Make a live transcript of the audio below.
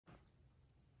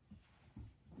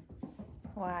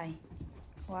Why?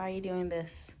 Why are you doing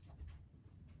this?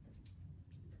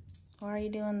 Why are you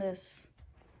doing this?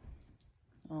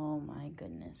 Oh my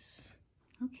goodness.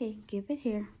 Okay, give it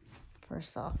here.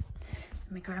 First off,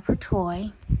 let me grab her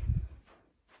toy.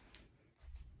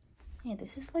 Yeah,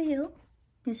 this is for you.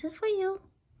 This is for you.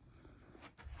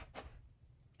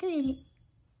 Good.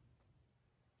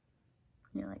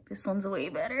 You're like, this one's way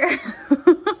better.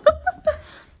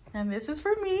 And this is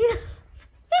for me.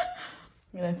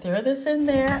 I'm gonna throw this in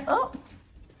there. Oh.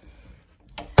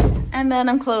 And then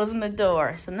I'm closing the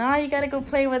door. So now you gotta go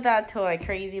play with that toy,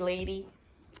 crazy lady.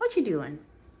 What you doing?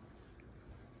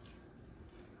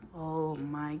 Oh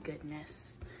my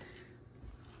goodness.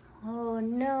 Oh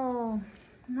no,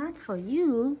 not for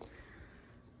you.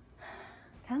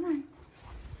 Come on.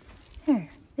 Here,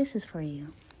 this is for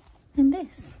you. And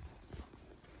this.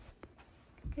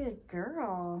 Good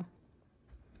girl.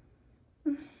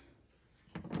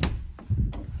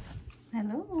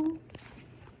 Hello.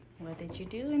 What did you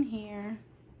do in here?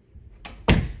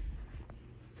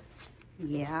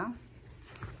 Yeah.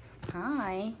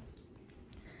 Hi.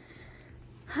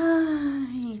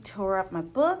 He tore up my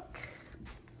book.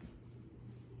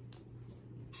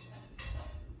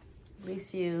 At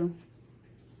least you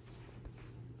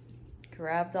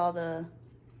grabbed all the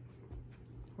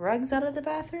rugs out of the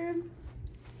bathroom.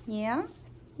 Yeah?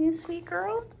 You sweet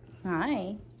girl?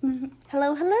 Hi.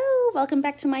 Hello, hello. Welcome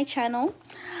back to my channel.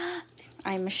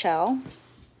 I'm Michelle.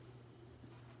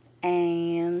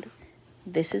 And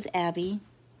this is Abby.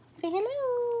 Say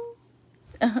hello.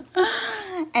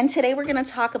 And today we're going to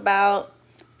talk about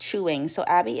chewing. So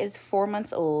Abby is 4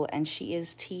 months old and she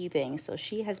is teething. So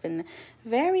she has been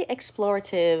very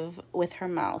explorative with her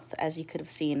mouth, as you could have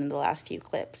seen in the last few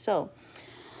clips. So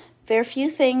there are a few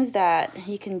things that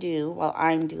you can do while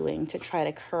I'm doing to try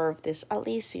to curb this, at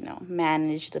least, you know,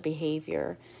 manage the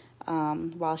behavior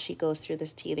while she goes through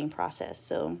this teething process.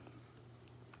 So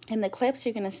in the clips,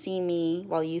 you're going to see me,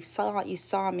 well, you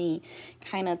saw me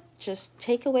kind of just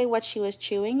take away what she was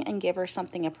chewing and give her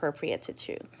something appropriate to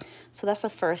chew. So that's the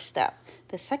first step.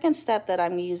 The second step that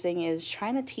I'm using is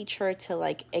trying to teach her to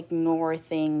like ignore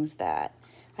things that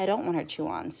I don't want her to chew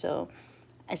on. So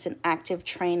it's an active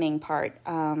training part.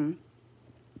 The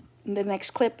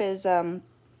next clip is I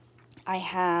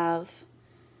have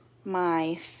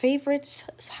my favorite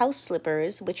house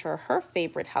slippers, which are her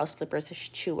favorite house slippers to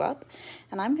chew up.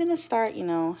 And I'm going to start, you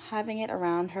know, having it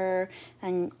around her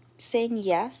and saying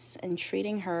yes and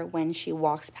treating her when she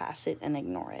walks past it and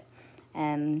ignore it.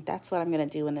 And that's what I'm going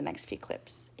to do in the next few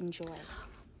clips. Enjoy.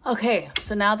 Okay,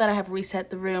 so now that I have reset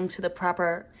the room to the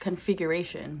proper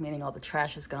configuration, meaning all the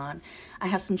trash is gone, I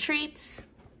have some treats.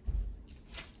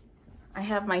 I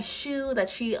have my shoe that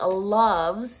she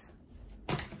loves.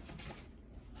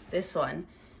 This one.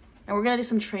 And we're gonna do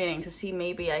some training to see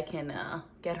maybe I can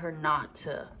get her not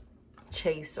to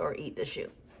chase or eat the shoe.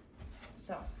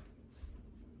 So.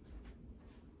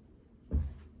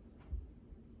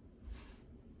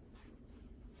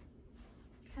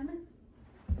 Come on.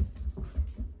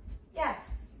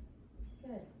 Yes.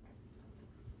 Good.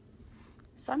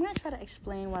 So I'm gonna try to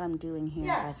explain what I'm doing here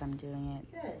as I'm doing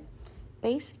it. Good.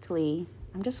 Basically,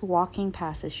 I'm just walking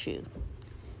past this shoe.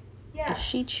 If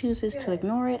she chooses to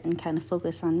ignore it and kind of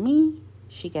focus on me,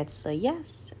 she gets the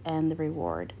yes and the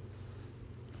reward.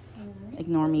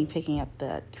 Ignore me picking up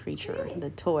the creature, the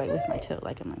toy with my toe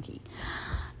like a monkey.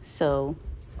 So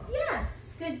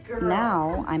good girl.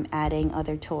 Now I'm adding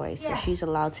other toys. So she's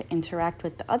allowed to interact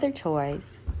with the other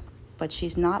toys, but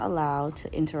she's not allowed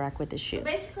to interact with the shoe. So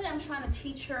basically, I'm trying to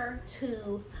teach her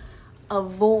to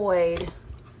avoid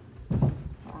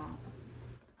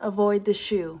the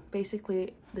shoe.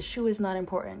 Basically, the shoe is not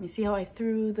important. You see how I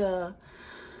threw the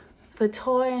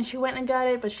toy and she went and got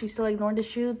it, but she still ignored the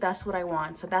shoe? That's what I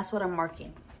want. So that's what I'm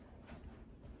marking.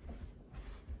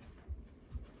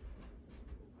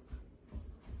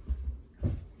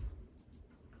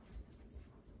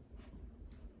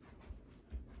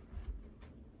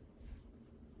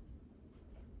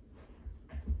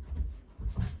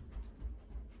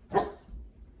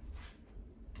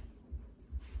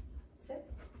 Sit.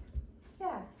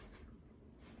 Yes.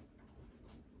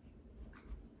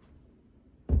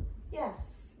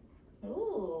 Yes.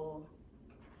 Ooh.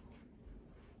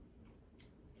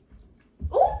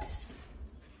 Oops.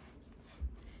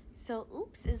 So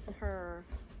oops is her,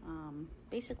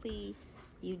 basically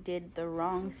you did the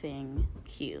wrong thing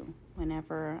cue.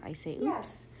 Whenever I say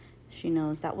oops, she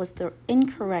knows that was the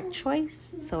incorrect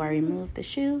choice. So I remove the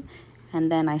shoe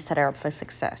and then I set her up for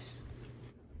success.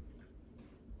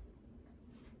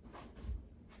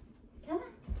 Come on.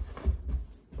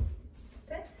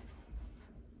 Sit.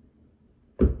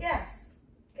 Yes.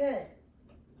 Good.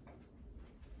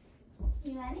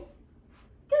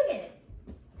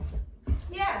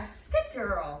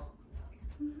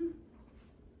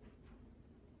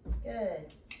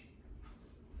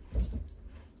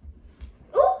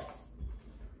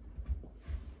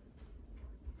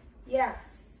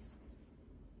 Yes.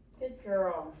 Good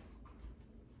girl.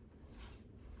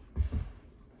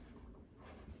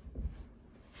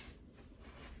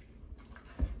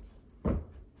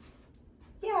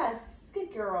 Yes.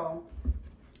 Good girl.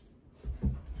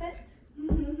 Sit.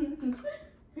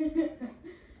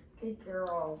 Good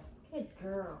girl. Good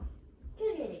girl.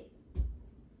 Good.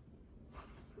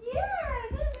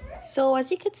 Yeah. So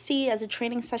as you could see, as the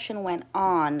training session went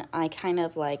on, I kind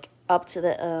of like upped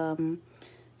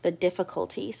the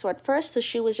difficulty. So at first the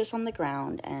shoe was just on the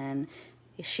ground and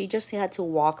she just had to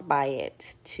walk by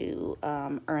it to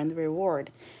earn the reward.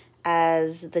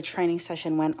 As the training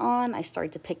session went on, I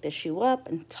started to pick the shoe up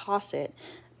and toss it.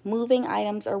 Moving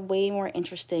items are way more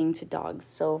interesting to dogs.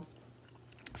 So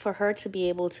for her to be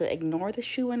able to ignore the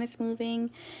shoe when it's moving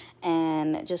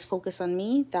and just focus on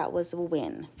me, that was a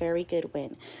win. Very good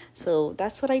win. So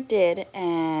that's what I did,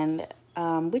 and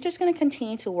we're just going to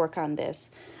continue to work on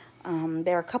this.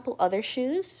 There are a couple other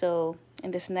shoes, so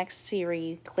in this next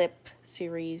clip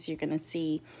series, you're going to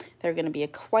see there are going to be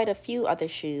quite a few other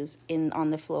shoes on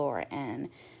the floor, and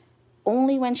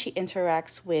only when she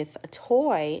interacts with a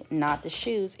toy, not the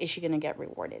shoes, is she going to get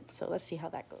rewarded. So let's see how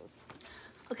that goes.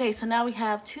 Okay, so now we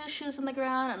have 2 shoes on the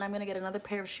ground, and I'm going to get another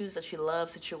pair of shoes that she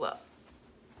loves to chew up.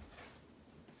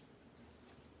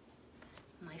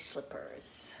 My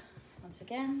slippers. Once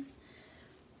again,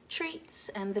 treats.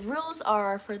 And the rules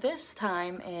are for this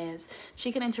time is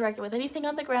she can interact with anything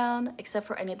on the ground except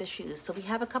for any of the shoes. So we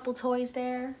have a couple toys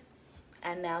there,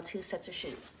 and now 2 sets of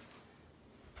shoes.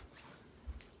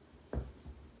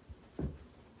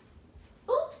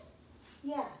 Oops!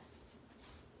 Yes.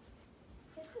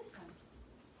 Get this one.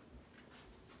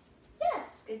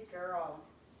 Yes, good girl.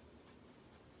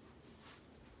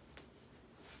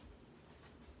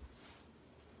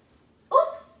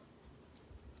 Oops.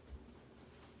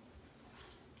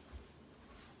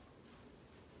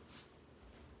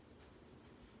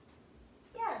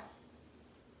 Yes.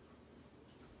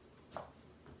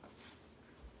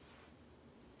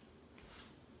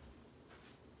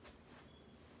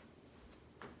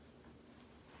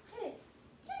 Get it.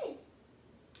 Get it.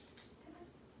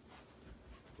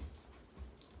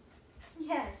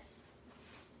 Yes.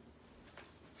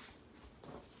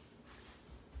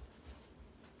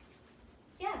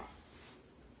 Yes.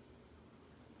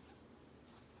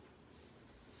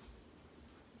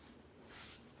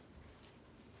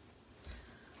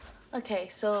 Okay,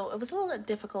 so it was a little bit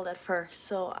difficult at first.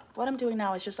 So what I'm doing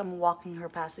now is just I'm walking her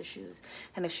past the shoes.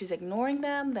 And if she's ignoring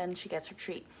them, then she gets her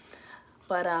treat.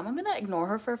 But I'm going to ignore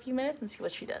her for a few minutes and see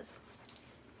what she does.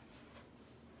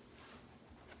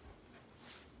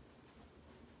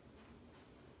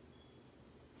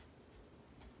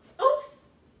 Oops!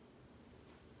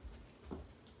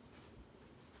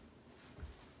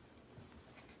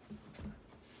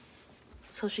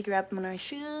 So she grabbed one of my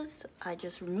shoes. I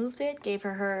just removed it, gave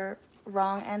her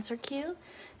wrong answer cue,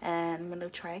 and I'm going to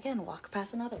try again, walk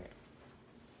past another.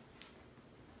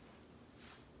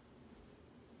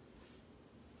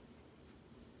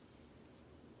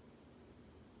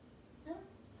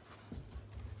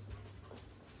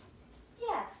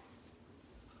 Yes.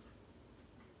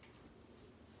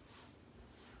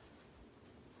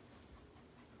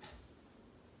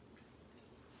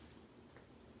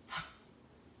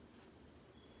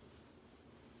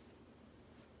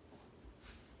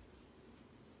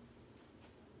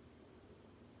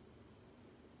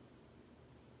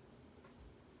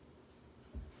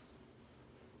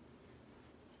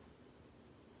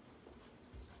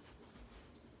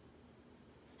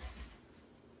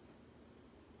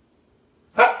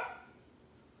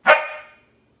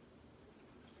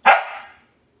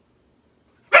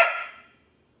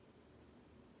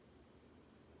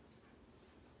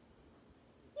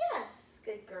 Yes,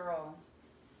 good girl.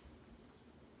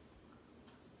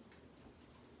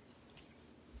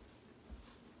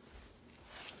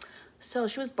 So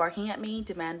she was barking at me,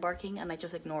 demand barking, and I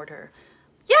just ignored her.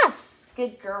 Yes,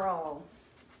 good girl.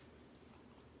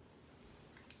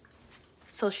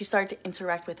 So she started to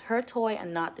interact with her toy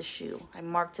and not the shoe. I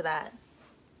marked that.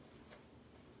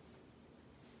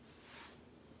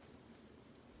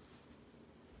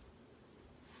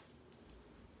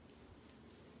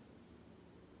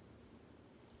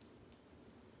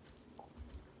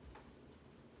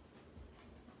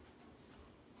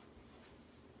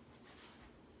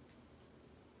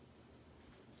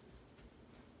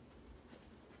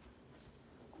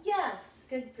 Yes,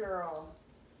 good girl.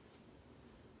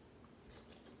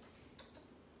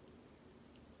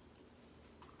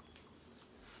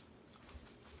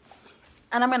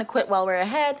 And I'm going to quit while we're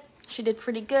ahead. She did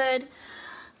pretty good.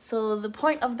 So the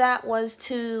point of that was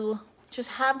to just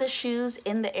have the shoes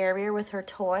in the area with her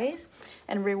toys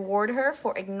and reward her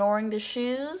for ignoring the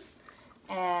shoes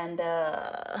and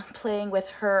playing with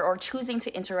her or choosing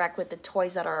to interact with the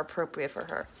toys that are appropriate for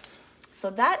her. So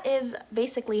that is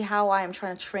basically how I am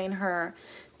trying to train her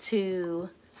to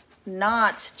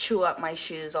not chew up my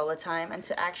shoes all the time and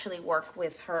to actually work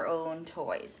with her own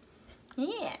toys.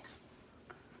 Yeah.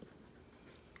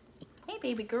 Hey,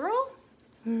 baby girl.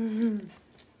 Good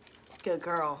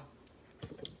girl.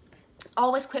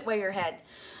 Always quit while you're ahead.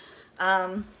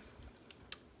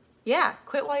 Yeah,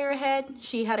 quit while you're ahead.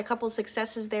 She had a couple of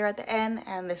successes there at the end,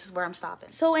 and this is where I'm stopping.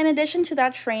 So in addition to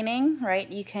that training, right,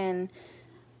 you can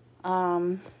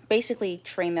basically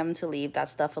train them to leave that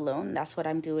stuff alone. That's what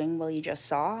I'm doing. Well, you just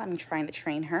saw. I'm trying to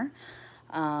train her.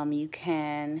 You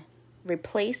can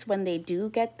replace when they do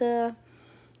get the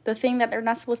thing that they're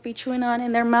not supposed to be chewing on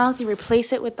in their mouth. You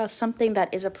replace it with something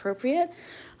that is appropriate.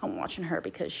 I'm watching her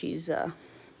because she's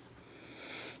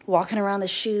walking around the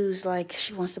shoes like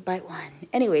she wants to bite one.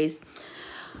 Anyways,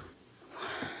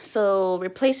 so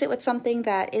replace it with something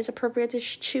that is appropriate to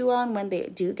chew on when they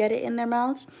do get it in their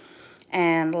mouths.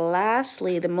 And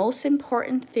lastly, the most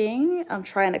important thing, I'm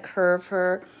trying to curve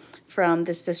her from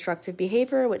this destructive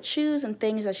behavior with shoes and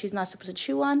things that she's not supposed to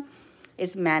chew on,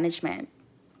 is management.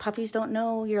 Puppies don't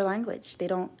know your language. They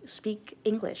don't speak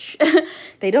English.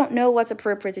 They don't know what's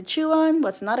appropriate to chew on,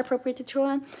 what's not appropriate to chew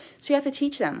on. So you have to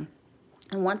teach them.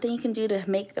 And one thing you can do to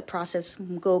make the process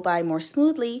go by more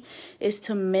smoothly is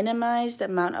to minimize the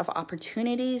amount of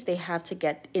opportunities they have to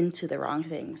get into the wrong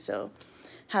thing. So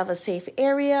have a safe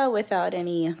area without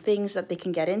any things that they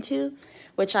can get into,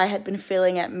 which I had been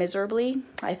failing at miserably.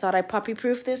 I thought I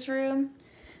puppy-proofed this room,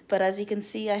 but as you can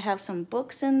see, I have some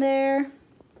books in there.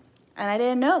 And I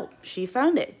didn't know. She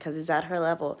found it because it's at her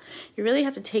level. You really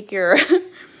have to take your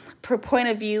point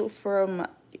of view from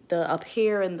the up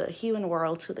here in the human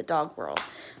world to the dog world.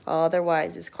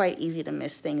 Otherwise, it's quite easy to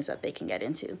miss things that they can get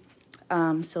into.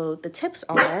 So the tips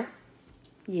are,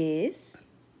 yes,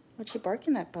 what you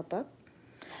barking at, Papa?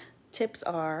 Tips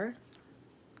are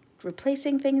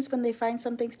replacing things when they find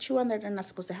something to chew on that they're not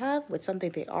supposed to have with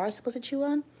something they are supposed to chew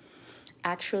on.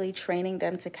 Actually training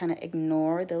them to kind of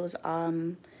ignore those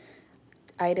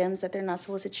items that they're not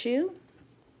supposed to chew,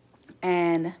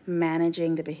 and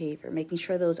managing the behavior, making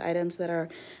sure those items that are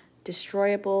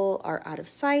destroyable are out of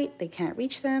sight, they can't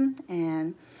reach them.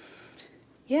 And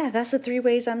yeah, that's the 3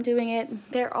 ways I'm doing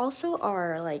it. There also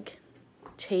are like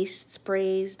taste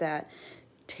sprays that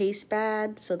taste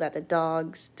bad so that the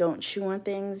dogs don't chew on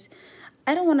things.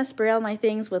 I don't want to spray all my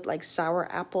things with like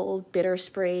sour apple bitter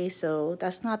spray, so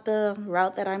that's not the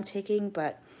route that I'm taking,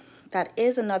 but that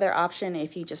is another option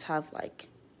if you just have like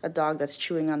a dog that's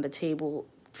chewing on the table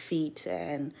feet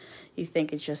and you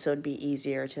think it's just so it'd be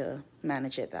easier to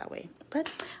manage it that way.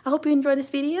 But I hope you enjoyed this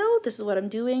video. This is what I'm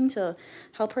doing to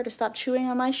help her to stop chewing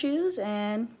on my shoes,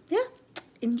 and yeah,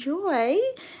 enjoy,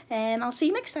 and I'll see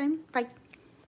you next time. Bye.